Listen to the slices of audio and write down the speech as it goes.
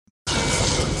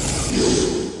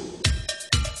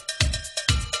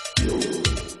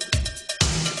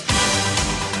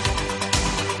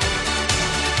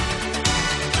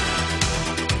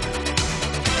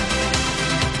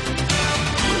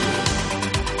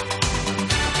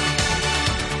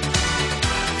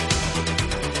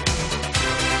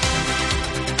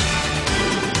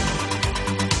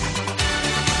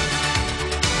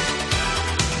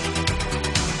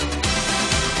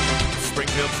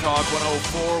Talk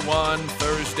 1041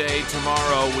 Thursday.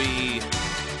 Tomorrow we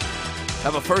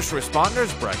have a first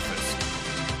responders breakfast.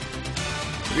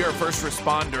 If you're a first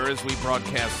responder, as we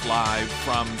broadcast live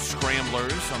from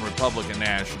Scramblers on Republican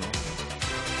National,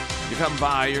 you come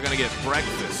by, you're going to get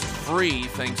breakfast free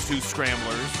thanks to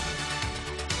Scramblers.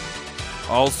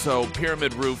 Also,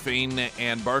 Pyramid Roofing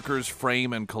and Barker's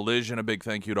Frame and Collision. A big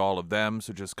thank you to all of them.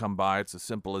 So just come by. It's as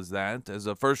simple as that. As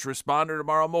a first responder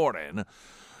tomorrow morning,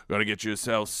 going to get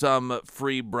yourself some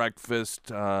free breakfast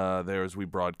there as we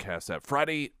broadcast that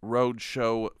Friday Road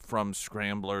Show from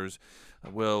Scramblers.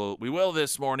 We will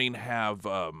this morning have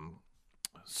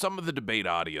some of the debate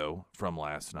audio from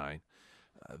last night.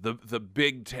 The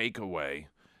big takeaway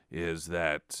is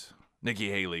that Nikki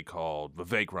Haley called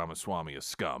Vivek Ramaswamy a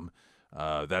scum.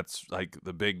 That's like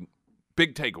the big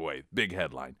takeaway, big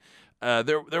headline.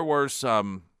 There were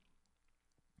some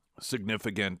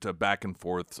significant back and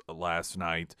forth last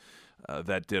night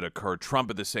that did occur. Trump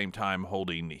at the same time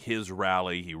holding his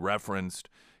rally. He referenced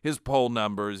his poll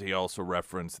numbers. He also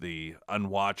referenced the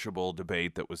unwatchable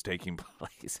debate that was taking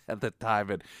place at the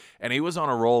time. And he was on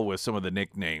a roll with some of the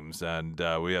nicknames, and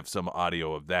we have some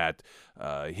audio of that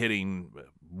hitting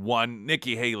one,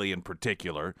 Nikki Haley in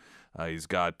particular. He's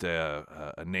got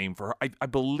a name for her. I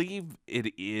believe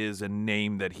it is a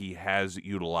name that he has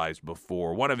utilized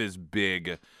before. One of his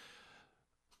big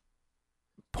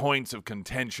points of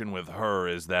contention with her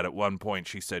is that at one point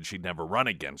she said she'd never run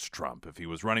against Trump. If he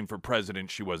was running for president,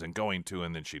 she wasn't going to,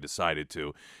 and then she decided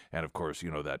to. And, of course,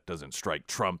 that doesn't strike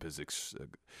Trump as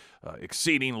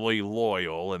exceedingly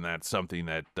loyal, and that's something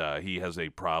that he has a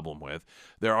problem with.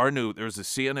 There's a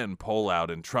CNN poll out,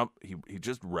 and Trump, he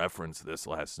just referenced this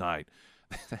last night.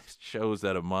 That shows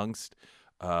that amongst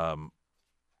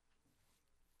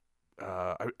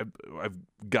I've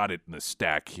got it in the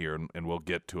stack here, and we'll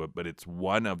get to it, but it's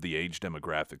one of the age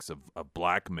demographics of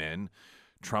black men.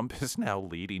 Trump is now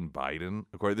leading Biden.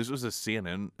 Of course, this was on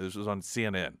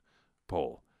CNN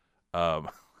poll. I'm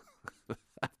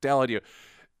telling you,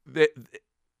 that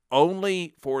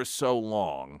only for so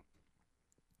long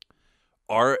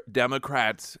are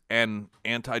Democrats and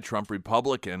anti-Trump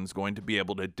Republicans going to be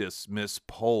able to dismiss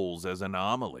polls as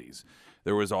anomalies.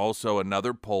 There was also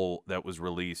another poll that was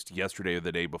released yesterday or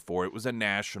the day before. It was a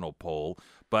national poll,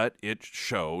 but it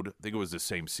showed, I think it was the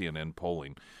same CNN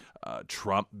polling,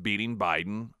 Trump beating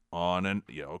Biden on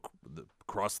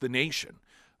across the nation,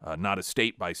 not a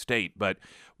state by state. But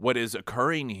what is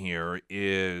occurring here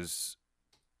is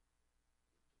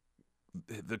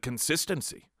the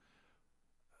consistency.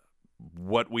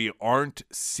 What we aren't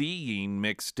seeing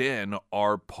mixed in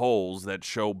are polls that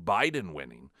show Biden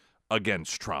winning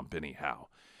against Trump anyhow.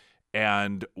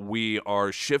 And we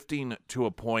are shifting to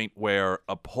a point where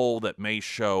a poll that may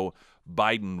show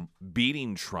Biden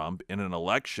beating Trump in an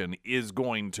election is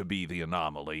going to be the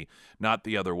anomaly, not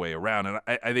the other way around. And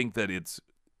I think that it's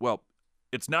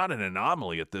not an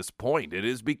anomaly at this point. It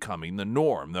is becoming the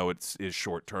norm, though it is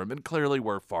short-term. And clearly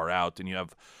we're far out, and you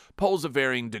have polls of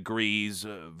varying degrees,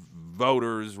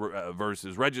 voters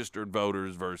versus registered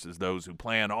voters versus those who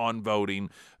plan on voting,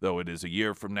 though it is a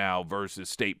year from now, versus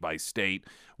state by state.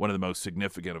 One of the most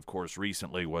significant, of course,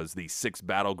 recently was the 6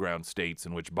 battleground states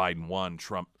in which Biden won,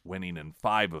 Trump winning in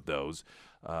 5 of those,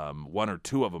 1 or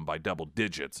 2 of them by double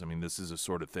digits. I mean, this is a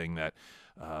sort of thing that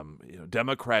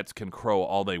Democrats can crow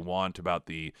all they want about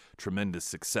the tremendous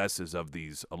successes of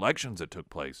these elections that took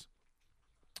place.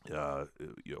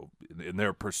 In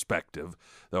their perspective,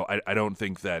 though I don't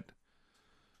think that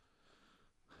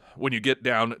when you get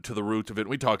down to the root of it,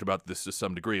 we talked about this to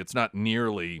some degree, it's not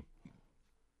nearly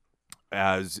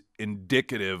as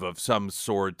indicative of some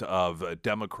sort of a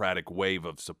Democratic wave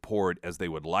of support as they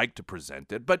would like to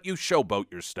present it. But you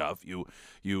showboat your stuff. You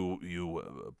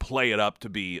play it up to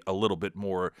be a little bit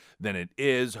more than it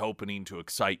is, hoping to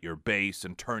excite your base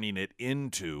and turning it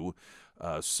into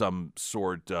some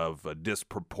sort of a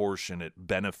disproportionate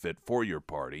benefit for your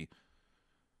party.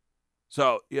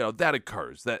 So, that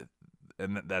occurs.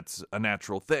 That's a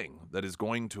natural thing that is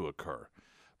going to occur.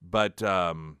 But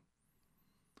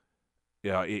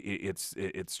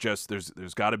it's just there's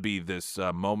got to be this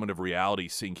moment of reality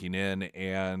sinking in,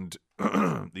 and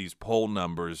these poll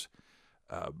numbers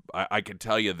I could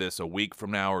tell you this a week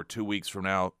from now or 2 weeks from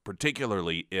now,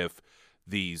 particularly if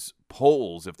these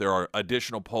polls, if there are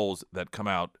additional polls that come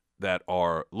out that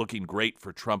are looking great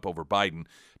for Trump over Biden,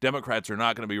 Democrats are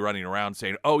not going to be running around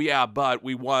saying, oh, yeah, but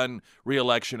we won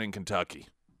re-election in Kentucky.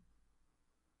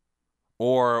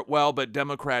 Or, well, but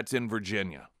Democrats in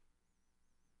Virginia.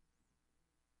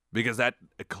 Because that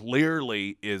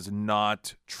clearly is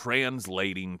not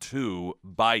translating to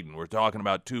Biden. We're talking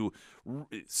about two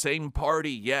same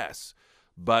party, yes.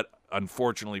 But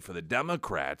unfortunately for the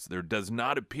Democrats, there does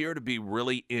not appear to be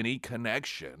really any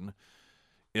connection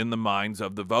in the minds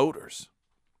of the voters.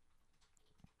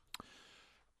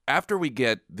 After we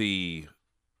get the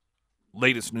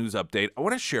latest news update, I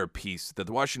want to share a piece that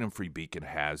the Washington Free Beacon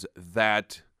has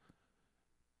that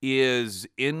is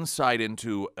insight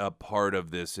into a part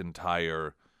of this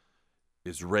entire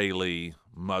Israeli,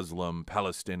 Muslim,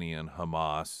 Palestinian,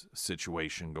 Hamas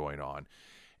situation going on.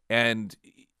 And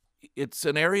it's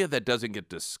an area that doesn't get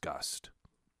discussed.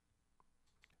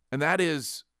 And that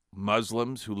is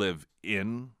Muslims who live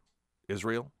in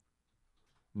Israel.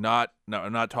 I'm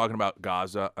not talking about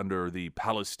Gaza under the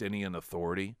Palestinian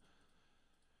Authority.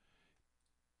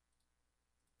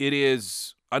 It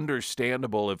is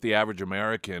understandable if the average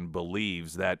American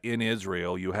believes that in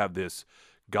Israel you have this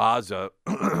Gaza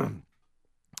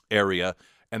area,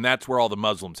 and that's where all the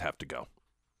Muslims have to go.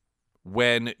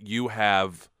 When you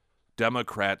have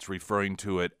Democrats referring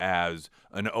to it as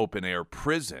an open-air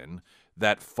prison,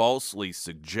 that falsely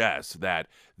suggests that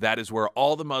that is where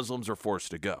all the Muslims are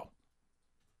forced to go.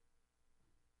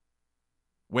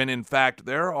 When in fact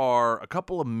there are a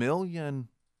couple of million,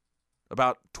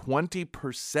 about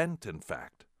 20%, in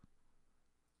fact.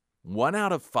 1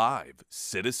 out of 5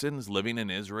 citizens living in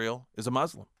Israel is a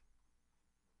Muslim.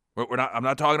 I'm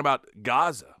not talking about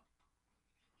Gaza.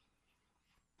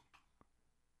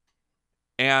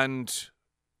 And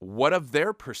what of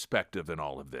their perspective in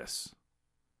all of this?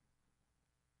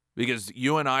 Because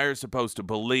you and I are supposed to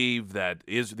believe that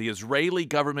the Israeli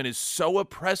government is so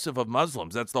oppressive of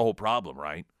Muslims. That's the whole problem,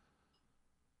 right?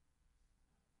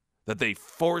 That they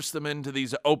force them into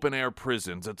these open-air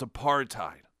prisons. It's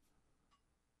apartheid.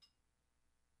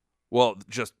 Well,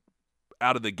 just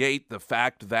out of the gate, the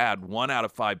fact that 1 out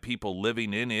of 5 people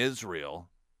living in Israel,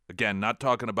 again, not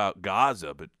talking about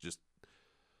Gaza, but just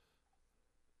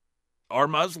are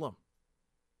Muslim.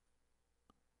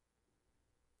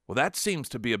 Well, that seems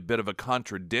to be a bit of a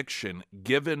contradiction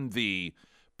given the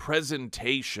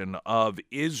presentation of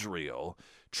Israel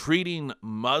treating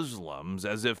Muslims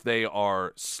as if they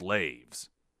are slaves.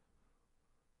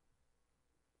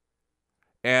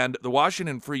 And the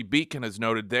Washington Free Beacon has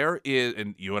noted there is,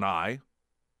 and you and I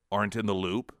aren't in the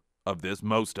loop of this,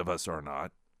 most of us are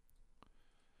not,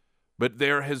 but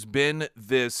there has been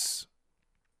this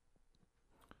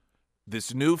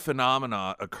new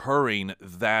phenomena occurring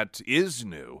that is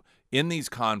new in these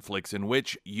conflicts in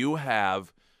which you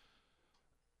have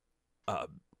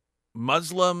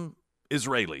Muslim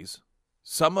Israelis,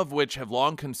 some of which have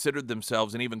long considered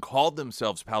themselves and even called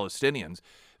themselves Palestinians,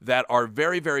 that are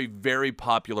very, very, very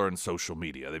popular on social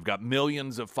media. They've got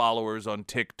millions of followers on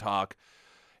TikTok,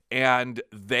 and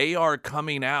they are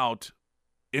coming out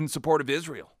in support of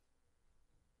Israel.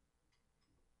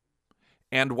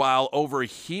 And while over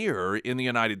here in the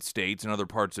United States and other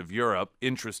parts of Europe,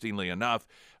 interestingly enough,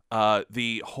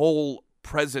 the whole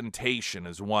presentation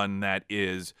is one that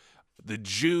is the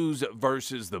Jews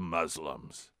versus the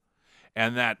Muslims.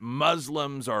 And that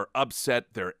Muslims are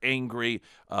upset, they're angry,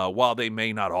 while they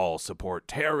may not all support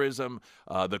terrorism,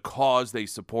 the cause they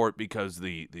support because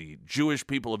the Jewish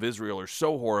people of Israel are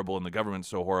so horrible and the government's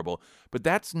so horrible. But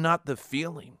that's not the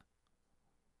feeling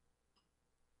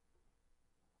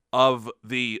of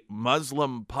the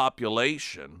Muslim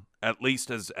population, at least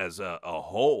as a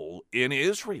whole, in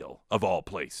Israel, of all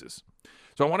places.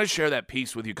 So I want to share that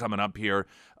piece with you coming up here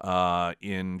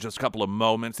in just a couple of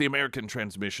moments. The American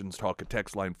Transmissions Talk, a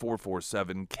text line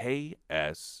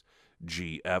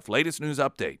 447-KSGF. Latest news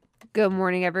update. Good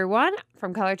morning, everyone.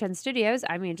 From Color 10 Studios,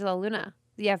 I'm Angela Luna.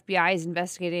 The FBI is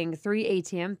investigating 3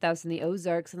 ATM thefts in the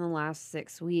Ozarks in the last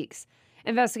 6 weeks.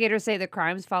 Investigators say the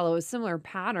crimes follow a similar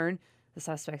pattern. The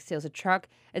suspect steals a truck,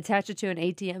 attach it to an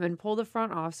ATM, and pull the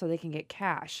front off so they can get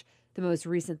cash. The most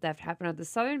recent theft happened at the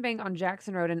Southern Bank on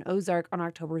Jackson Road in Ozark on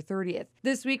October 30th.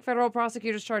 This week, federal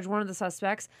prosecutors charged one of the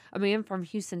suspects, a man from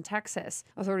Houston, Texas.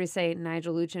 Authorities say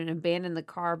Nigel Luchin abandoned the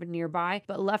car nearby,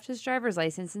 but left his driver's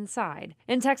license inside.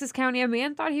 In Texas County, a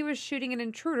man thought he was shooting an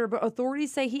intruder, but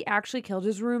authorities say he actually killed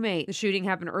his roommate. The shooting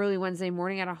happened early Wednesday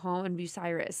morning at a home in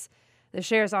Bucyrus. The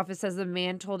sheriff's office says the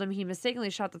man told him he mistakenly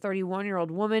shot the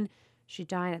 31-year-old woman. She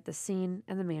died at the scene,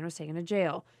 and the man was taken to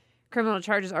jail. Criminal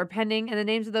charges are pending, and the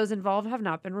names of those involved have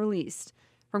not been released.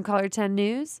 From Color 10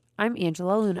 News, I'm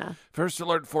Angela Luna. First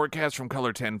alert forecast from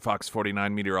Color 10 Fox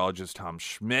 49 meteorologist Tom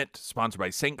Schmidt. Sponsored by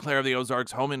St. Clair of the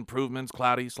Ozarks Home Improvements.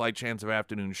 Cloudy, slight chance of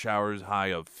afternoon showers, high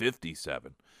of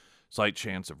 57. Slight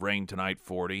chance of rain tonight,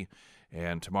 40.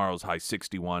 And tomorrow's high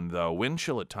 61, though. Wind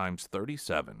chill at times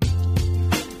 37.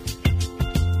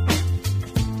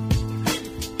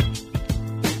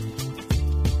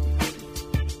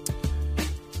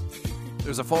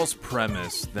 There's a false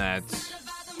premise that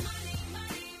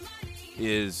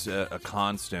is a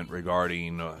constant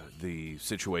regarding the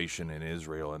situation in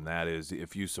Israel, and that is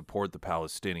if you support the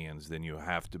Palestinians, then you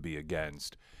have to be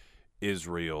against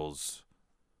Israel's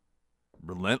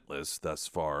relentless, thus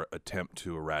far, attempt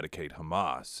to eradicate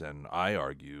Hamas. And I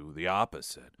argue the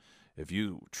opposite. If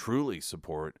you truly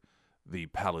support the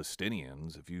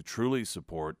Palestinians, if you truly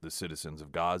support the citizens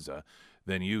of Gaza,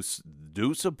 then you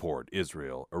do support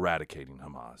Israel eradicating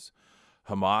Hamas.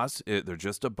 Hamas, they're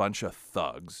just a bunch of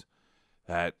thugs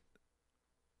that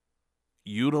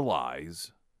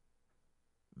utilize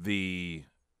the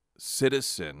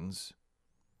citizens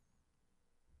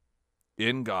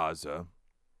in Gaza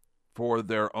for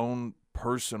their own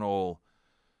personal,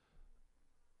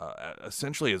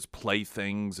 essentially as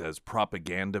playthings, as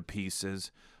propaganda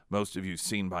pieces. Most of you have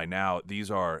seen by now,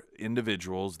 these are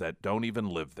individuals that don't even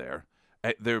live there.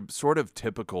 They're sort of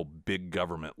typical big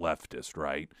government leftist,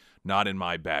 right? Not in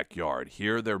my backyard.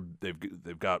 Here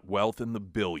they've got wealth in the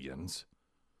billions.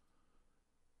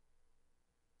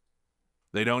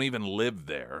 They don't even live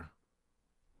there.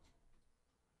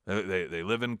 They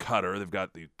live in Qatar. They've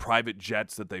got the private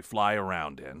jets that they fly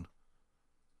around in.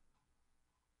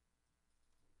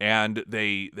 And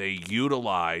they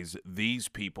utilize these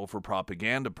people for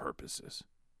propaganda purposes.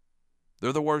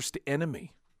 They're the worst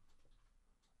enemy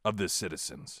of the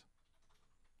citizens.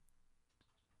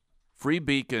 Free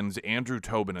Beacon's Andrew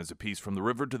Tobin has a piece from the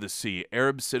river to the sea.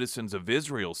 Arab citizens of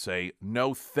Israel say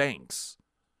no thanks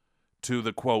to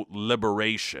the, quote,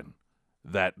 liberation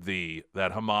that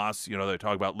Hamas, they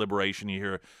talk about liberation. You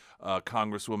hear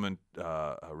Congresswoman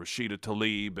Rashida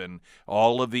Tlaib and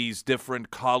all of these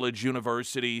different college,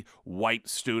 university, white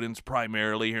students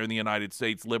primarily here in the United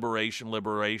States, liberation,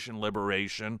 liberation,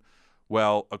 liberation.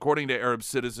 Well, according to Arab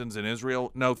citizens in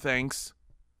Israel, no thanks.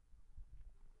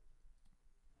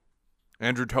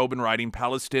 Andrew Tobin writing,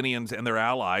 Palestinians and their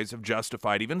allies have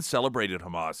justified, even celebrated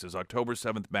Hamas's October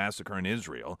 7th massacre in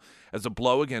Israel as a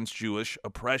blow against Jewish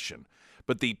oppression.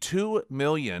 But the 2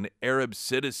 million Arab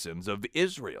citizens of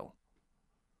Israel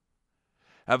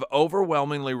have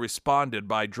overwhelmingly responded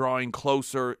by drawing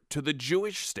closer to the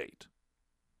Jewish state.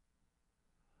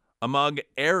 Among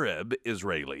Arab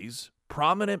Israelis,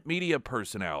 prominent media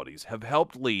personalities have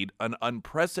helped lead an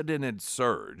unprecedented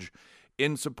surge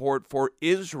in support for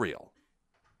Israel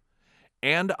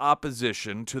and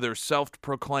opposition to their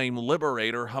self-proclaimed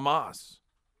liberator Hamas.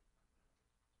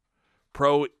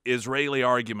 Pro-Israeli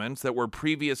arguments that were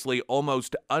previously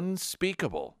almost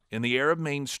unspeakable in the Arab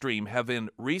mainstream have in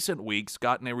recent weeks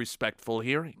gotten a respectful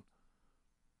hearing.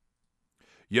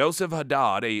 Yosef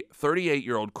Haddad, a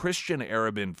 38-year-old Christian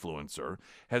Arab influencer,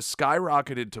 has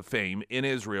skyrocketed to fame in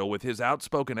Israel with his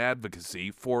outspoken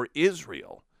advocacy for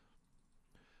Israel,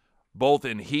 both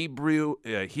in Hebrew,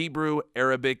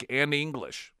 Arabic, and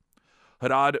English.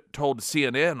 Haddad told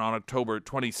CNN on October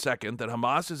 22nd that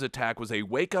Hamas's attack was a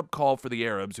wake-up call for the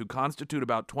Arabs, who constitute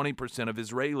about 20% of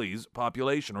Israel's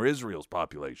population, or Israel's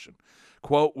population.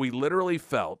 Quote, we literally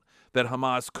felt that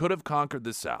Hamas could have conquered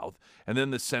the south and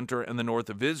then the center and the north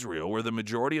of Israel, where the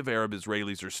majority of Arab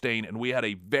Israelis are staying, and we had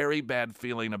a very bad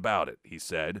feeling about it, he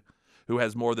said, who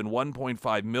has more than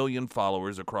 1.5 million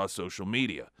followers across social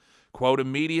media. Quote,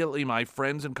 immediately my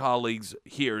friends and colleagues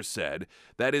here said,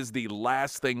 that is the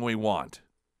last thing we want.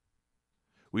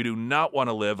 We do not want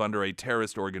to live under a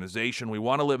terrorist organization. We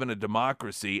want to live in a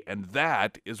democracy, and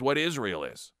that is what Israel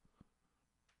is.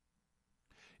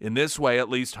 In this way, at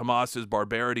least Hamas's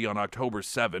barbarity on October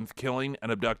 7th, killing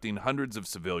and abducting hundreds of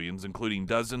civilians, including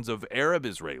dozens of Arab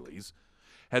Israelis,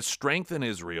 has strengthened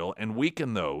Israel and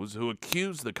weakened those who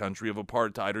accuse the country of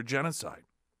apartheid or genocide.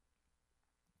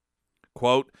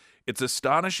 Quote, it's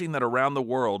astonishing that around the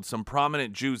world, some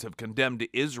prominent Jews have condemned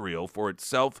Israel for its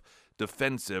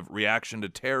self-defensive reaction to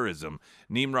terrorism.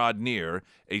 Nimrod Nir,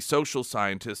 a social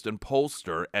scientist and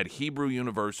pollster at Hebrew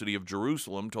University of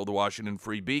Jerusalem, told the Washington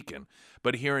Free Beacon.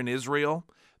 But here in Israel,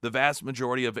 the vast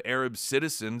majority of Arab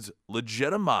citizens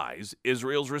legitimize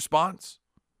Israel's response.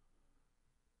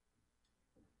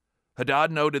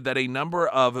 Haddad noted that a number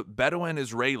of Bedouin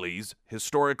Israelis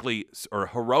historically or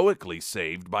heroically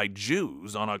saved by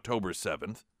Jews on October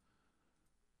 7th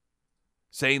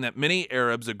saying that many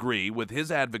Arabs agree with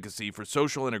his advocacy for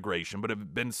social integration but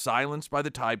have been silenced by the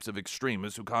types of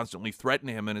extremists who constantly threaten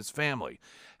him and his family.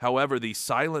 However, the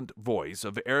silent voice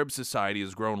of Arab society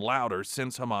has grown louder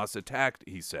since Hamas attacked,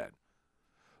 he said.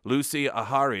 Lucy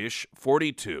Aharish,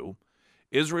 42,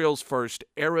 Israel's first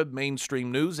Arab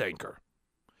mainstream news anchor,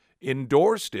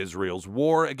 endorsed Israel's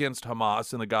war against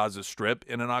Hamas in the Gaza Strip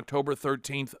in an October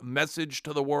 13th message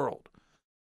to the world.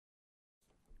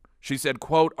 She said,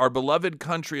 quote, "Our beloved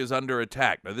country is under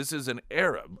attack." Now, this is an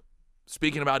Arab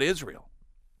speaking about Israel.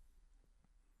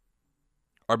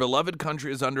 "Our beloved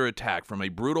country is under attack from a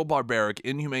brutal, barbaric,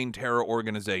 inhumane terror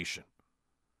organization."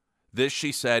 This,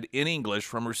 she said in English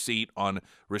from her seat on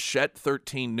Rashida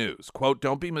 13 News. Quote,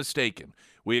 "Don't be mistaken.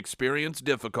 We experience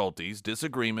difficulties,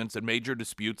 disagreements, and major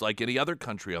disputes like any other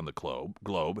country on the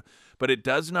globe, but it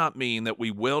does not mean that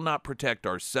we will not protect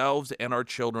ourselves and our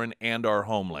children and our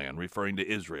homeland," referring to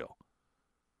Israel.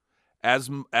 As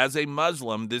a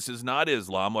Muslim, this is not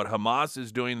Islam. What Hamas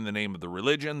is doing in the name of the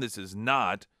religion, this is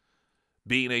not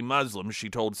being a Muslim, she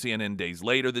told CNN days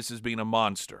later. This is being a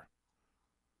monster.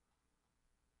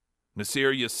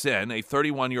 Nasir Yassin, a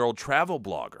 31-year-old travel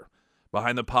blogger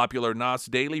behind the popular Nas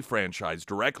Daily franchise,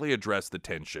 directly addressed the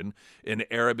tension in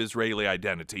Arab-Israeli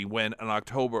identity when on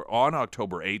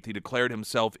October 8th he declared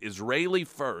himself Israeli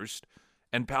first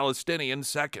and Palestinian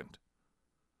second.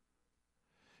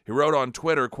 He wrote on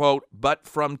Twitter, quote, "But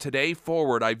from today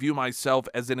forward, I view myself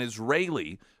as an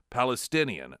Israeli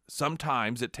Palestinian.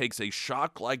 Sometimes it takes a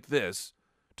shock like this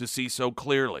to see so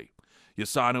clearly."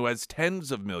 Yassin, who has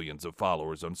tens of millions of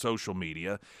followers on social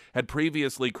media, had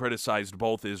previously criticized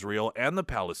both Israel and the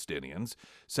Palestinians,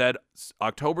 said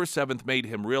October 7th made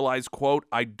him realize, quote,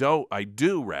 I do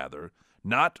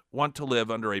not want to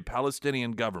live under a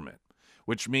Palestinian government,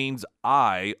 which means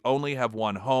I only have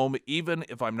one home, even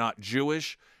if I'm not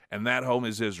Jewish, and that home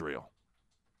is Israel."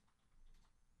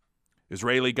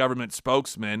 Israeli government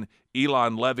spokesman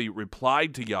Elon Levy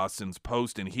replied to Yassin's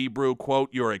post in Hebrew, quote,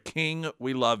 "You're a king,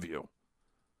 we love you."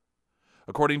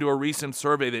 According to a recent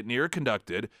survey that Nir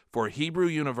conducted for Hebrew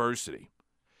University,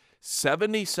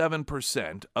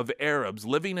 77% of Arabs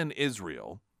living in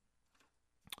Israel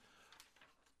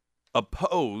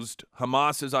opposed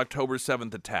Hamas's October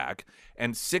 7th attack,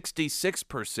 and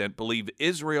 66% believe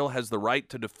Israel has the right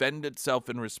to defend itself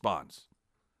in response.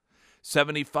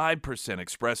 75%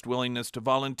 expressed willingness to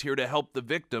volunteer to help the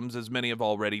victims, as many have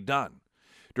already done.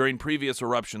 During previous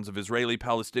eruptions of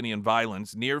Israeli-Palestinian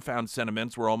violence, Nir found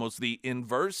sentiments were almost the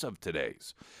inverse of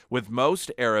today's, with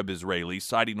most Arab Israelis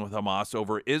siding with Hamas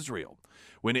over Israel.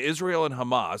 When Israel and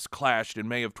Hamas clashed in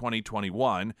May of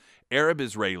 2021,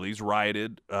 Arab-Israeli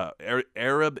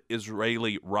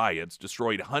riots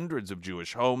destroyed hundreds of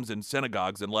Jewish homes and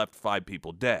synagogues and left 5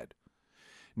 people dead.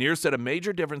 Nir said a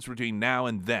major difference between now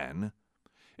and then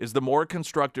is the more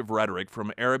constructive rhetoric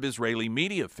from Arab Israeli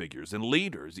media figures and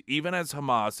leaders, even as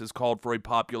Hamas has called for a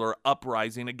popular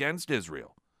uprising against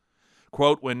Israel.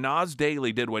 Quote, "When Nas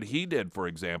Daily did what he did, for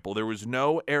example, there was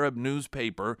no Arab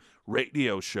newspaper,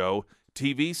 radio show,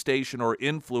 TV station, or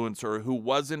influencer who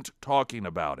wasn't talking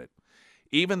about it.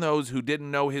 Even those who didn't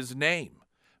know his name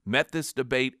met this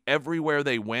debate everywhere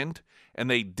they went, and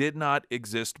they did not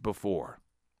exist before."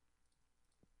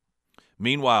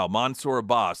 Meanwhile, Mansour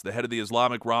Abbas, the head of the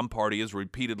Islamic Ram Party, has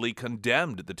repeatedly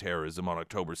condemned the terrorism on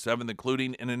October 7th,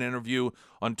 including in an interview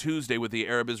on Tuesday with the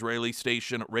Arab Israeli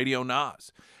station Radio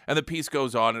Nas. And the piece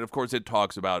goes on, and of course it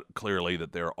talks about clearly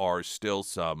that there are still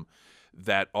some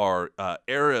that are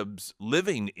Arabs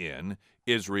living in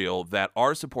Israel that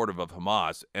are supportive of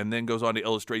Hamas, and then goes on to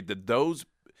illustrate that those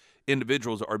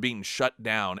individuals are being shut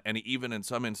down and even in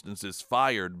some instances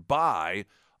fired by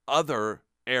other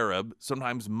Arab,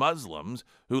 sometimes Muslims,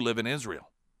 who live in Israel.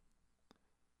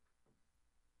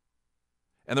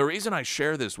 And the reason I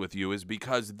share this with you is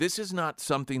because this is not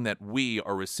something that we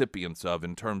are recipients of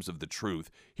in terms of the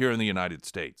truth here in the United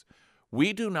States.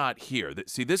 We do not hear that.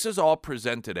 See, this is all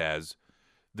presented as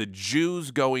the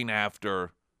Jews going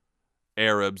after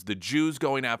Arabs, the Jews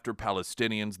going after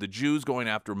Palestinians, the Jews going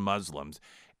after Muslims,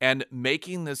 and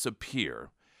making this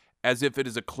appear as if it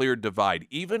is a clear divide,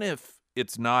 even if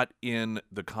it's not in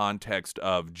the context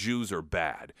of Jews are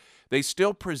bad. They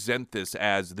still present this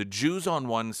as the Jews on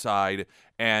one side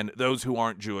and those who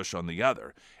aren't Jewish on the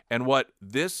other. And what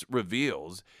this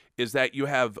reveals is that you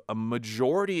have a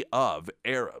majority of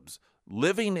Arabs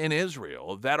living in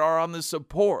Israel that are on the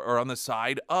support or on the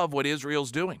side of what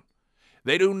Israel's doing.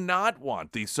 They do not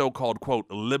want the so-called, quote,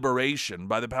 liberation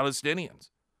by the Palestinians.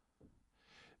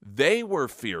 They were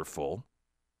fearful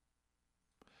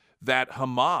that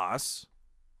Hamas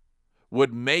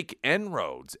would make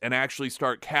inroads and actually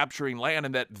start capturing land,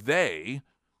 and that they,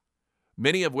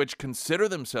 many of which consider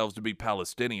themselves to be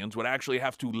Palestinians, would actually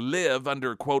have to live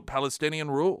under, quote, Palestinian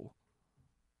rule.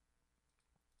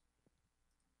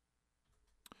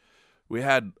 We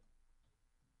had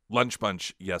lunch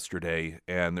bunch yesterday,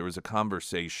 and there was a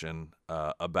conversation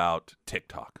about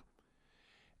TikTok.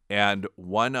 And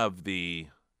one of the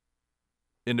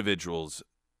individuals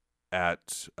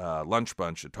at lunch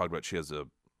bunch had talked about she has a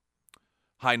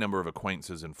high number of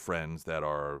acquaintances and friends that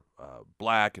are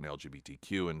black and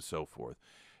LGBTQ and so forth.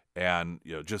 And,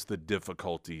 just the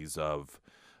difficulties of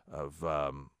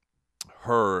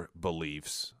her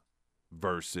beliefs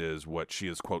versus what she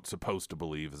is, quote, supposed to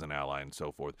believe as an ally and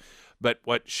so forth. But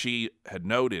what she had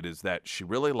noted is that she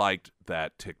really liked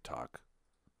that TikTok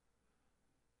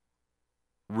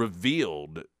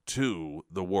revealed to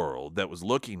the world that was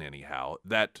looking anyhow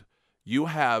that you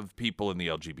have people in the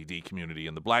LGBT community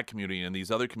and the black community and these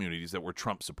other communities that were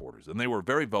Trump supporters, and they were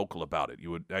very vocal about it.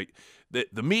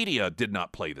 The media did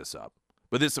not play this up,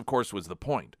 but this, of course, was the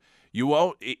point.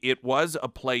 It was a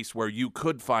place where you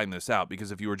could find this out,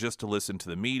 because if you were just to listen to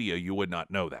the media, you would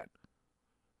not know that.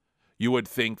 You would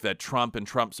think that Trump and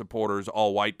Trump supporters,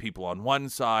 all white people on one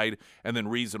side, and then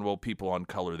reasonable people on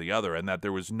color the other, and that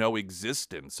there was no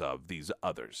existence of these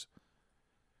others.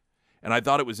 And I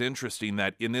thought it was interesting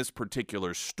that in this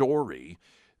particular story,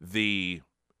 the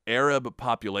Arab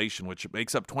population, which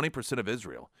makes up 20% of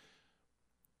Israel,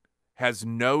 has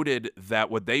noted that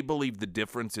what they believe the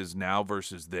difference is now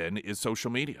versus then is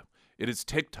social media. It is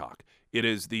TikTok. It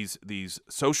is these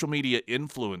social media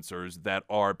influencers that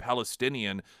are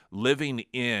Palestinian living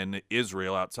in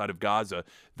Israel outside of Gaza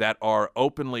that are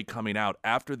openly coming out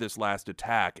after this last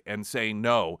attack and saying,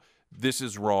 no, this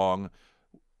is wrong.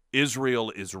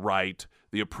 Israel is right.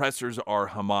 The oppressors are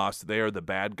Hamas. They are the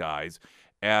bad guys.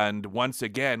 And once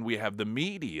again, we have the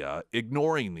media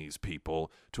ignoring these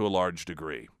people to a large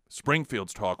degree.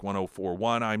 Springfield's Talk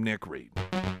 104.1. I'm Nick Reed.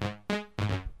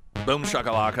 Boom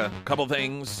shakalaka. Couple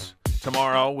things.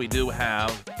 Tomorrow we do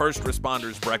have First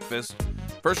Responders Breakfast.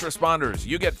 First Responders,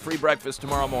 you get free breakfast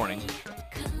tomorrow morning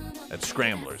at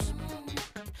Scramblers.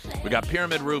 We got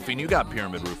Pyramid Roofing. You got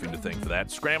Pyramid Roofing to thank for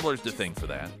that. Scramblers to thank for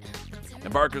that.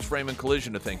 And Barker's Frame and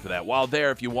Collision to thank for that. While there,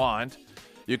 if you want,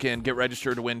 you can get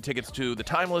registered to win tickets to the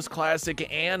timeless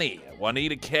classic Annie at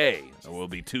Juanita K. There will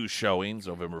be 2 showings,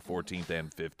 November 14th and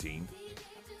 15th.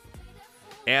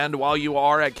 And while you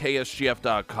are at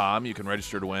ksgf.com, you can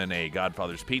register to win a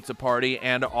Godfather's Pizza Party.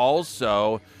 And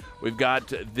also, we've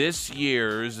got this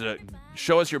year's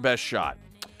Show Us Your Best Shot.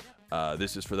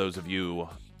 This is for those of you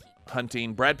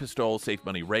hunting. Brad Pistol, Safe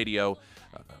Money Radio,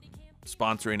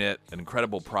 sponsoring it. An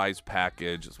incredible prize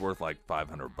package. It's worth like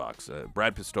 $500.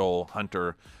 Brad Pistol,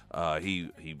 hunter,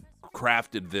 he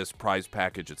crafted this prize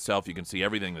package itself. You can see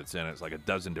everything that's in it. It's like a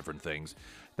dozen different things.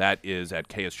 That is at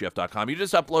ksgf.com. You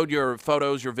just upload your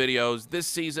photos, your videos, this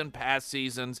season, past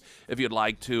seasons, if you'd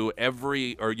like to.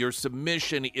 Your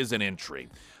submission is an entry.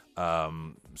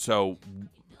 So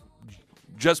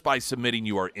just by submitting,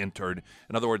 you are entered.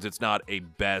 In other words, it's not a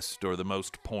best or the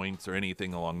most points or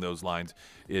anything along those lines.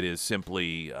 It is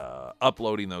simply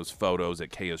uploading those photos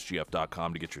at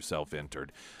ksgf.com to get yourself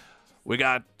entered. We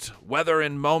got weather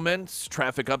in moments.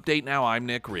 Traffic update now. I'm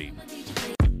Nick Reed.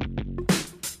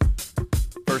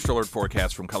 First alert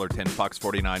forecast from Color 10 Fox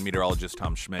 49 meteorologist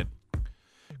Tom Schmidt.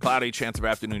 Cloudy, chance of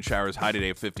afternoon showers, high today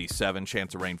of 57,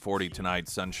 chance of rain 40 tonight,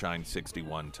 sunshine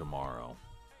 61 tomorrow.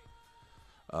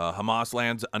 Hamas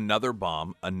lands another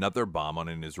bomb on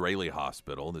an Israeli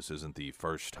hospital. This isn't the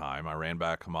first time.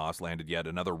 Iran-backed Hamas landed yet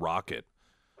another rocket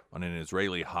on an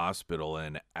Israeli hospital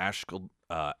in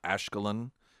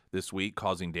Ashkelon this week,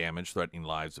 causing damage, threatening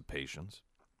lives of patients.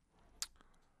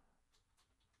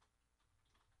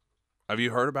 Have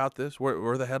you heard about this? Where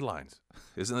are the headlines?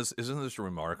 Isn't this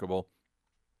remarkable?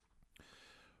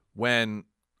 When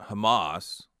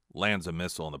Hamas lands a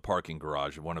missile in the parking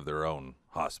garage of one of their own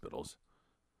hospitals,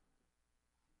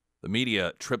 the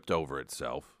media tripped over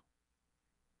itself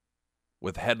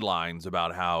with headlines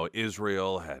about how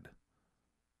Israel had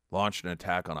launched an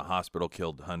attack on a hospital,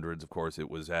 killed hundreds. Of course, it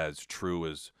was as true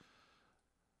as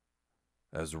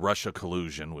Russia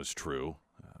collusion was true.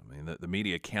 I mean, the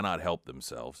media cannot help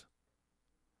themselves.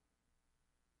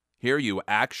 Here you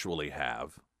actually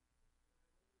have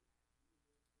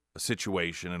a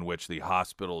situation in which the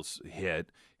hospital's hit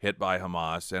by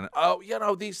Hamas, and,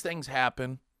 these things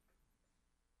happen.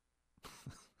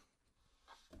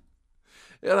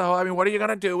 What are you going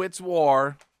to do? It's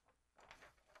war.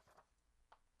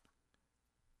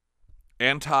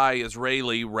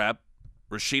 Anti-Israeli rep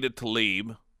Rashida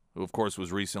Tlaib who, of course,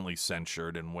 was recently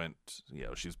censured and went,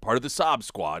 she's part of the sob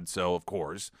squad. So, of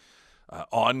course,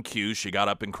 on cue, she got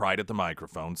up and cried at the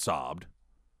microphone, sobbed.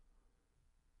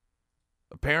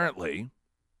 Apparently,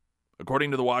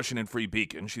 according to the Washington Free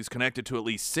Beacon, she's connected to at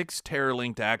least 6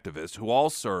 terror-linked activists who all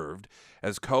served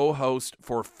as co-hosts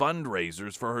for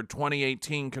fundraisers for her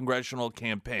 2018 congressional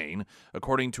campaign,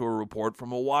 according to a report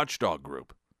from a watchdog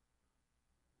group.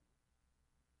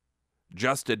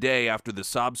 Just a day after the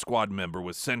Sob Squad member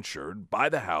was censured by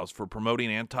the House for promoting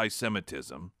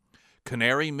anti-Semitism,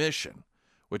 Canary Mission,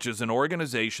 which is an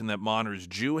organization that monitors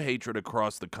Jew hatred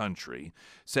across the country,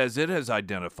 says it has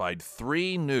identified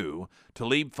 3 new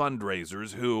Tlaib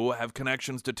fundraisers who have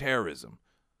connections to terrorism.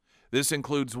 This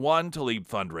includes one Tlaib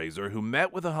fundraiser who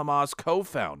met with a Hamas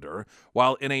co-founder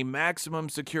while in a maximum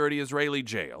security Israeli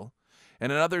jail,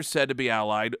 and another said to be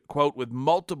allied, quote, with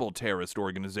multiple terrorist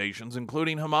organizations,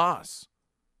 including Hamas.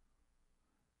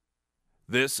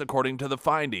 This, according to the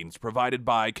findings provided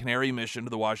by Canary Mission to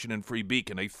the Washington Free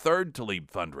Beacon. A third Tlaib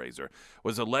fundraiser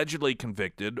was allegedly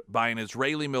convicted by an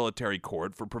Israeli military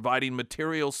court for providing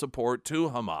material support to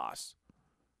Hamas.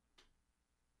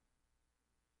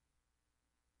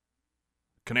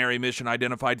 Canary Mission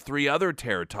identified 3 other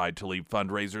terror-tied Tlaib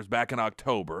fundraisers back in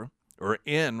October,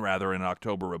 in an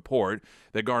October report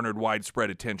that garnered widespread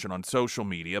attention on social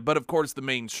media. But, of course, the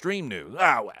mainstream news,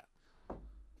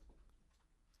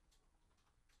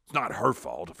 it's not her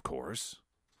fault, of course.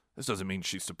 This doesn't mean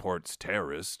she supports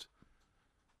terrorists.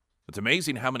 It's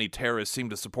amazing how many terrorists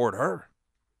seem to support her.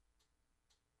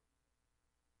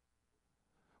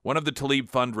 One of the Tlaib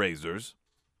fundraisers,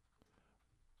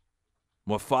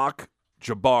 Mufak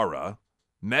Jabara,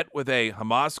 met with a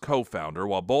Hamas co-founder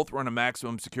while both were in a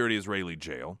maximum security Israeli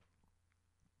jail.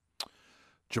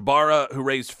 Jabara, who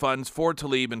raised funds for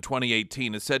Tlaib in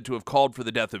 2018, is said to have called for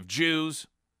the death of Jews.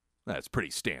 That's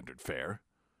pretty standard fare.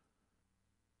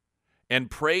 And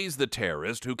praised the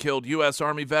terrorist who killed U.S.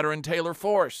 Army veteran Taylor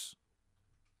Force.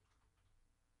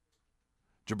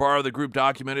 Jabara, the group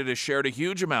documented, has shared a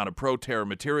huge amount of pro-terror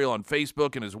material on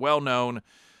Facebook and is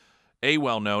a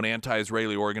well-known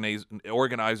anti-Israeli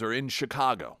organizer in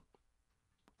Chicago.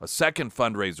 A second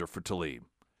fundraiser for Tlaib,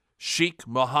 Sheikh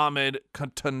Mohammed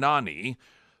Katanani,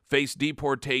 faced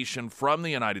deportation from the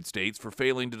United States for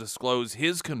failing to disclose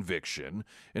his conviction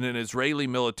in an Israeli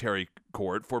military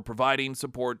court for providing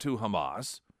support to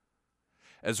Hamas,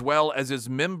 as well as his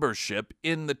membership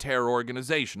in the terror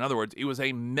organization. In other words, he was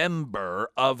a member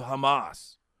of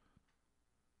Hamas.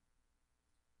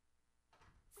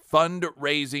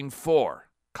 Fundraising for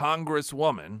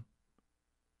Congresswoman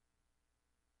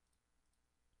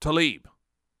Tlaib.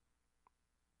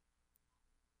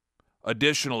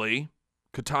 Additionally,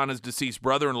 Katana's deceased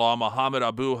brother-in-law, Mohammed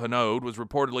Abu Hanoud, was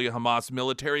reportedly a Hamas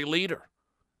military leader.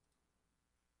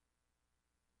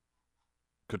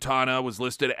 Katana was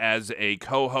listed as a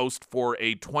co-host for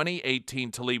a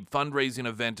 2018 Tlaib fundraising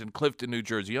event in Clifton, New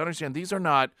Jersey. You understand, these are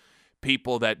not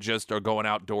people that just are going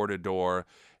out door to door.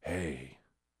 Hey,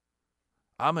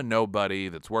 I'm a nobody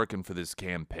that's working for this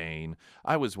campaign.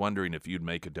 I was wondering if you'd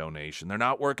make a donation. They're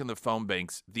not working the phone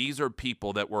banks. These are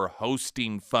people that were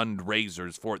hosting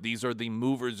fundraisers for it. These are the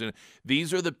movers, and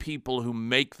these are the people who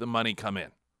make the money come in.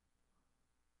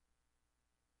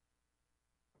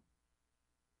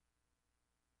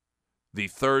 The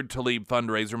third Tlaib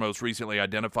fundraiser, most recently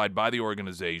identified by the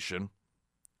organization,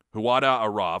 Huwada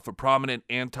Araf, a prominent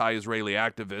anti-Israeli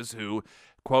activist who,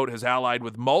 quote, has allied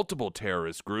with multiple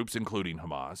terrorist groups, including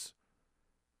Hamas.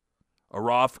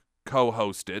 Araf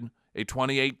co-hosted a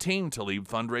 2018 Tlaib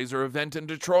fundraiser event in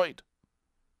Detroit.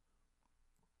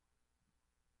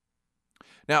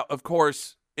 Now, of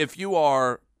course, if you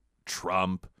are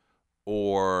Trump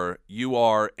or you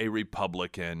are a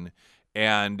Republican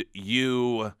and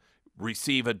you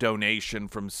receive a donation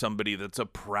from somebody that's a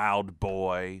Proud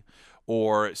Boy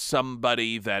or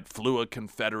somebody that flew a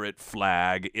Confederate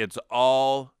flag, it's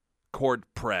all court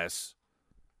press.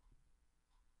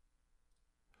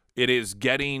 It is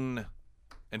getting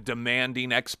and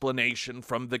demanding explanation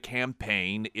from the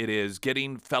campaign. It is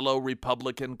getting fellow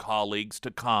Republican colleagues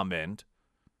to comment.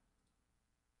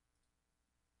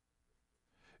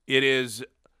 It is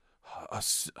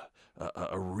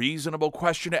a reasonable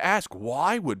question to ask.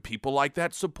 Why would people like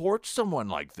that support someone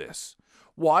like this?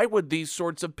 Why would these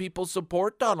sorts of people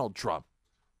support Donald Trump?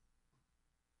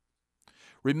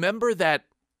 Remember that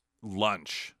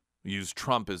lunch? Use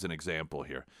Trump as an example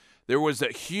here. There was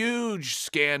a huge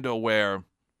scandal where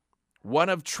one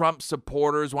of Trump's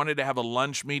supporters wanted to have a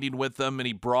lunch meeting with them, and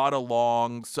he brought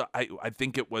along, I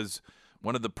think it was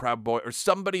one of the Proud Boys, or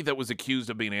somebody that was accused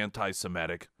of being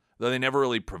anti-Semitic. though they never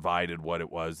really provided what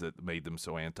it was that made them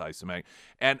so anti-Semitic.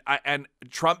 And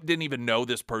Trump didn't even know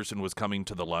this person was coming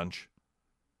to the lunch.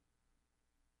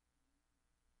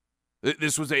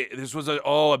 This was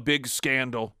a big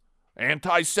scandal.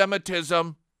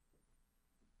 Anti-Semitism.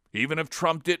 Even if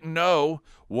Trump didn't know,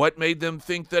 what made them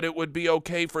think that it would be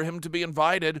okay for him to be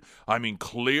invited? I mean,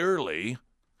 clearly,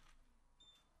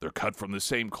 they're cut from the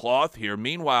same cloth here.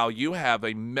 Meanwhile, you have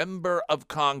a member of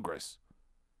Congress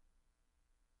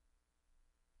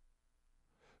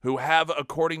who have,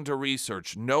 according to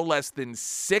research, no less than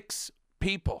 6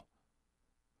 people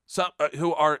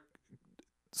who are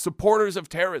supporters of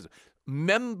terrorism.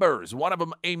 Members, one of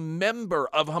them a member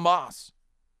of Hamas.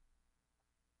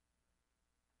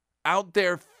 Out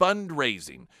there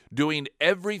fundraising, doing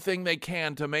everything they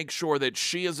can to make sure that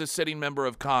she is a sitting member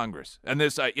of Congress. And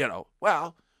this, you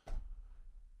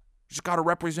just got to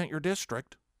represent your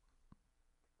district.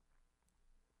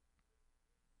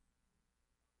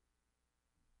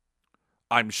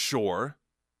 I'm sure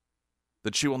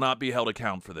that she will not be held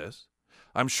accountable for this.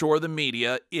 I'm sure the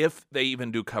media, if they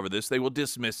even do cover this, they will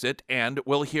dismiss it, and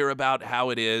we'll hear about how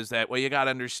it is that, well, you got to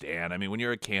understand. I mean, when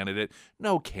you're a candidate,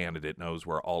 no candidate knows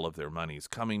where all of their money's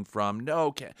coming from.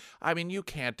 You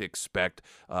can't expect,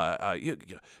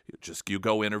 you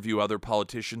go interview other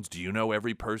politicians. Do you know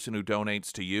every person who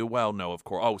donates to you? Well, no, of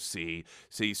course. Oh, see.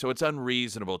 So it's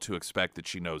unreasonable to expect that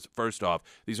she knows. First off,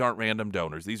 these aren't random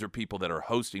donors. These are people that are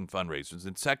hosting fundraisers.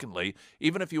 And secondly,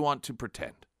 even if you want to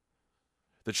pretend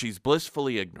that she's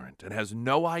blissfully ignorant and has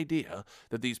no idea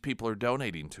that these people are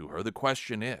donating to her, the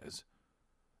question is,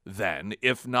 then,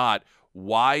 if not,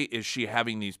 why is she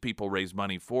having these people raise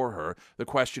money for her? The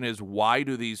question is, why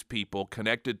do these people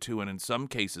connected to, and in some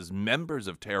cases, members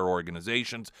of terror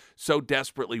organizations, so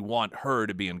desperately want her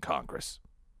to be in Congress?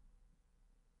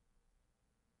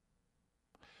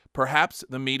 Perhaps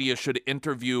the media should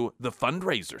interview the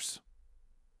fundraisers.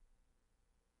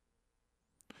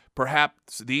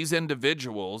 Perhaps these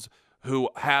individuals who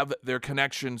have their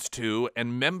connections to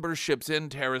and memberships in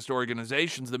terrorist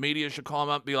organizations, the media should call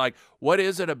them up and be like, what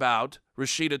is it about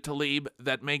Rashida Tlaib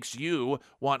that makes you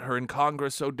want her in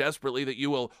Congress so desperately that you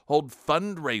will hold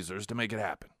fundraisers to make it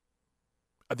happen?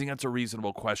 I think that's a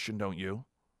reasonable question, don't you?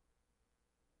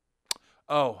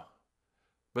 Oh,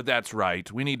 but that's right.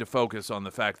 We need to focus on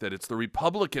the fact that it's the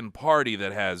Republican Party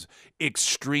that has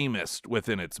extremists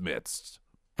within its midst.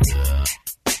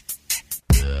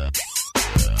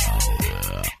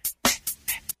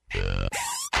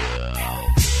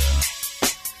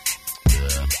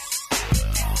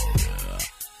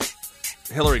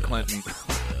 Hillary Clinton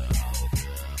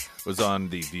was on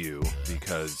The View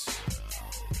because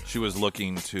she was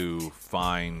looking to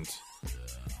find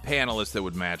panelists that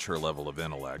would match her level of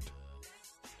intellect.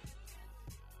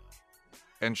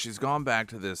 And she's gone back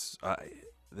to this,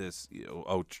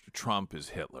 Trump is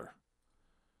Hitler.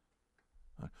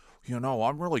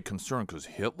 I'm really concerned because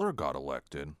Hitler got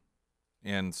elected,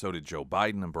 and so did Joe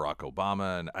Biden and Barack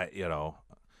Obama, and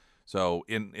so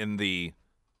in the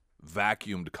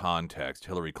vacuumed context,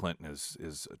 Hillary Clinton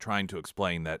is trying to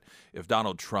explain that if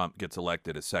Donald Trump gets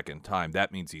elected a second time,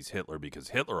 that means he's Hitler because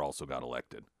Hitler also got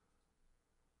elected.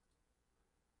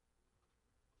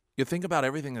 You think about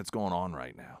everything that's going on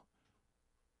right now,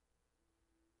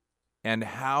 and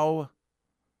how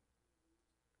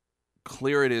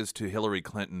clear it is to Hillary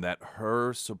Clinton that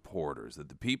her supporters, that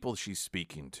the people she's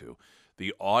speaking to,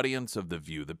 the audience of The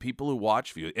View, the people who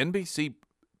watch View, NBC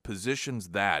positions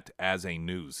that as a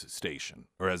news station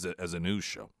or as a news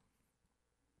show,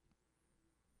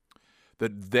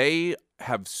 that they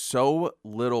have so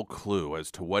little clue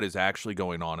as to what is actually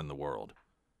going on in the world,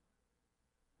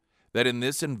 that in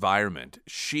this environment,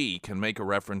 she can make a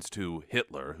reference to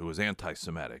Hitler, who was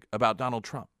anti-Semitic, about Donald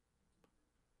Trump,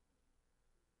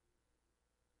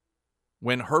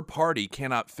 when her party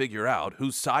cannot figure out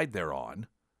whose side they're on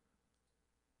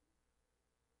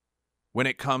when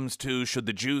it comes to should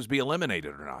the Jews be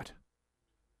eliminated or not.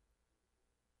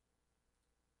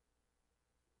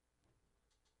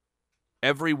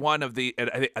 Every one of the,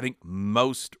 I think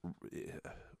most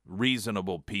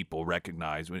reasonable people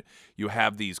recognize when you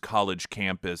have these college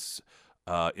campus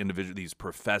individuals, these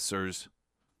professors.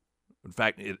 In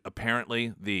fact,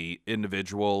 apparently the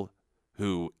individual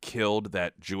who killed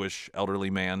that Jewish elderly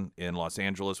man in Los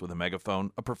Angeles with a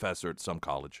megaphone, a professor at some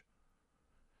college.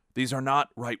 These are not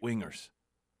right-wingers.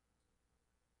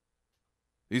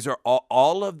 These are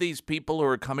all of these people who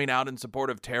are coming out in support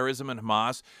of terrorism and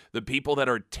Hamas, the people that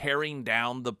are tearing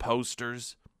down the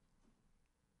posters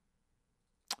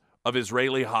of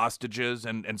Israeli hostages,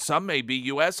 and some may be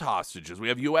U.S. hostages. We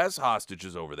have U.S.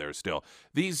 hostages over there still.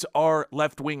 These are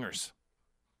left-wingers.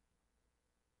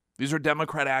 These are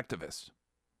Democrat activists.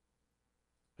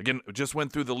 Again, just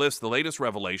went through the list, the latest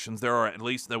revelations. There are, at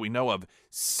least that we know of,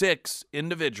 6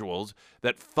 individuals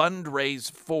that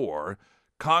fundraise for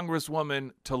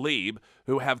Congresswoman Tlaib,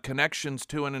 who have connections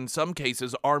to and in some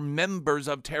cases are members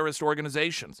of terrorist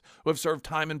organizations who have served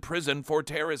time in prison for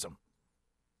terrorism.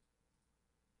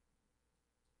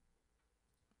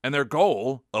 And their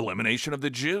goal, elimination of the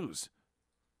Jews.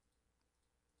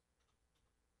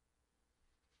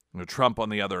 Trump, on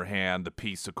the other hand, the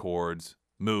peace accords,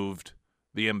 moved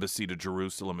the embassy to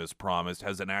Jerusalem as promised,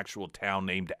 has an actual town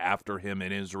named after him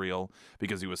in Israel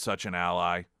because he was such an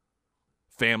ally.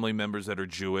 Family members that are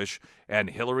Jewish. And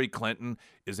Hillary Clinton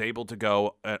is able to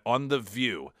go on The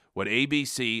View, what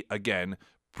ABC, again,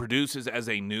 produces as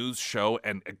a news show,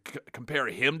 and compare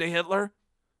him to Hitler?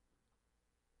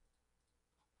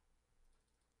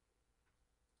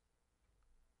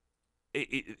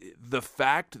 The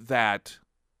fact that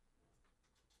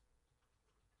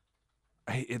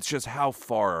it's just how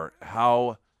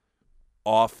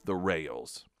off the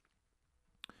rails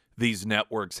these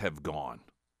networks have gone,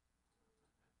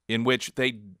 in which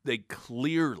they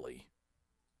clearly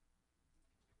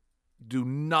do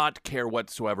not care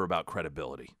whatsoever about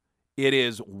credibility. It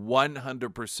is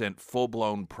 100%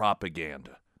 full-blown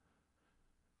propaganda.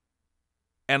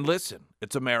 And listen,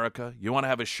 it's America. You want to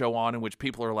have a show on in which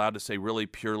people are allowed to say really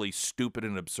purely stupid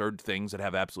and absurd things that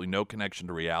have absolutely no connection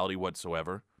to reality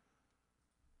whatsoever?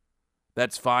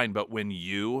 That's fine, but when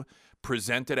you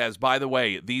present it as, by the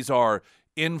way, these are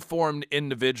informed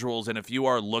individuals, and if you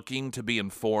are looking to be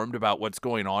informed about what's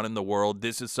going on in the world,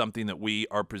 this is something that we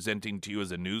are presenting to you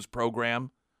as a news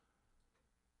program.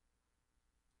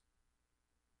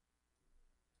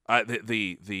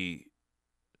 There's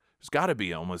got to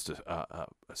be almost a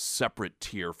separate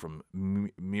tier from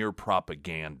mere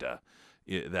propaganda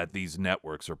that these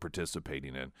networks are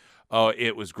participating in. Oh,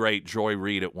 it was great. Joy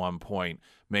Reid at one point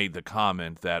made the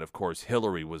comment that, of course,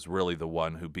 Hillary was really the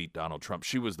one who beat Donald Trump.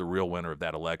 She was the real winner of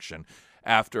that election.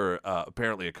 After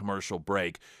apparently a commercial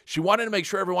break, she wanted to make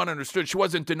sure everyone understood she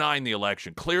wasn't denying the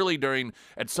election. Clearly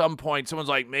at some point, someone's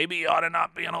like, maybe he ought to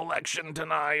not be an election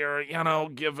denier,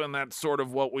 given that's sort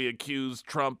of what we accuse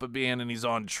Trump of being, and he's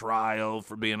on trial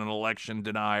for being an election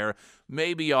denier.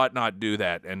 Maybe he ought not do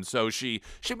that. And so she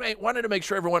wanted to make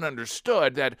sure everyone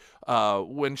understood that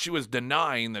when she was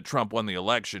denying that Trump won the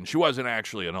election, she wasn't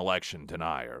actually an election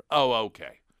denier. Oh,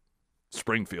 okay.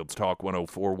 Springfield's Talk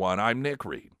 104.1. I'm Nick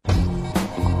Reed.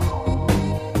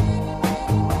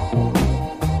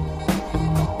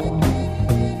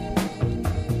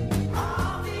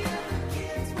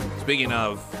 Speaking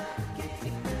of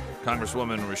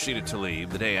Congresswoman Rashida Tlaib,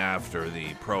 the day after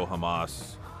the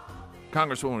pro-Hamas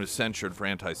Congresswoman was censured for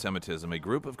anti-Semitism, a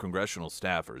group of congressional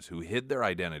staffers who hid their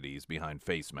identities behind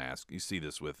face masks, you see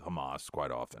this with Hamas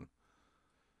quite often,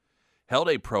 held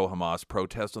a pro-Hamas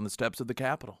protest on the steps of the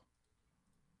Capitol.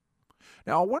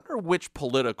 Now, I wonder which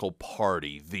political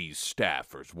party these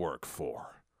staffers work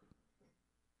for.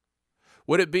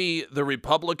 Would it be the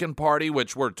Republican Party,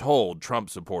 which we're told Trump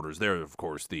supporters, they're, of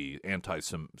course, the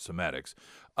anti-Semitics,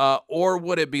 or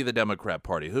would it be the Democrat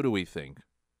Party? Who do we think?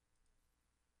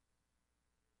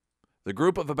 The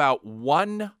group of about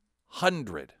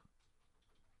 100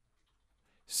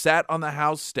 sat on the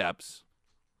House steps,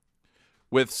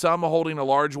 with some holding a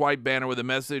large white banner with a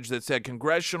message that said,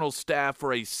 "Congressional staff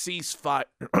for a ceasefire."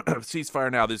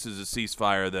 Ceasefire now. This is a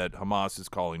ceasefire that Hamas is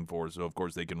calling for, so of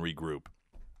course they can regroup.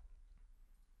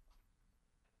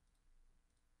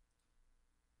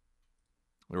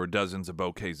 There were dozens of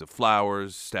bouquets of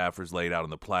flowers, staffers laid out on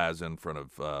the plaza in front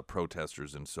of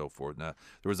protesters and so forth. Now,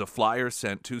 there was a flyer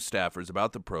sent to staffers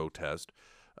about the protest,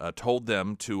 told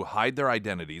them to hide their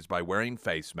identities by wearing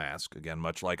face masks, again,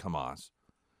 much like Hamas,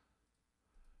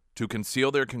 to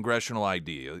conceal their congressional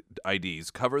IDs,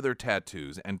 cover their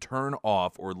tattoos, and turn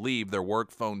off or leave their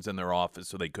work phones in their office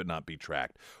so they could not be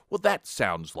tracked. Well, that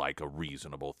sounds like a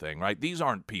reasonable thing, right? These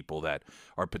aren't people that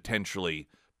are potentially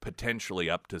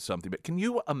up to something. But can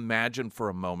you imagine for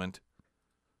a moment?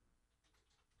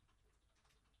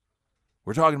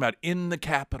 We're talking about in the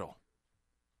Capitol.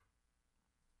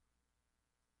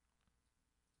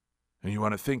 And you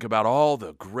want to think about all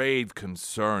the grave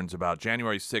concerns about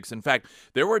January 6th. In fact,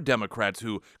 there were Democrats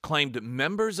who claimed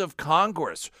members of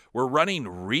Congress were running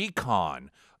recon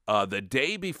the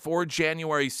day before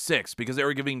January 6th because they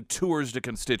were giving tours to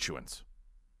constituents.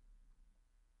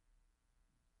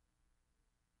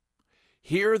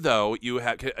 Here, though, you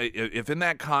had, if in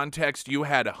that context you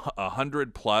had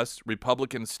 100+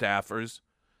 Republican staffers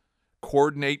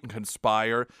coordinate and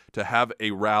conspire to have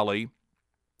a rally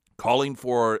calling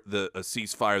for a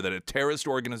ceasefire that a terrorist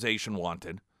organization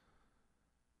wanted,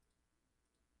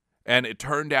 And it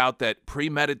turned out that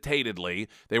premeditatedly,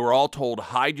 they were all told,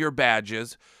 hide your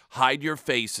badges, hide your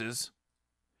faces,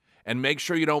 and make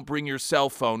sure you don't bring your cell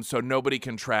phone so nobody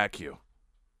can track you.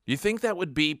 You think that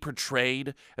would be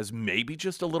portrayed as maybe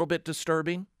just a little bit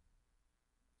disturbing?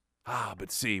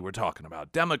 But see, we're talking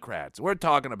about Democrats. We're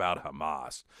talking about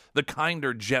Hamas, the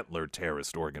kinder, gentler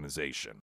terrorist organization.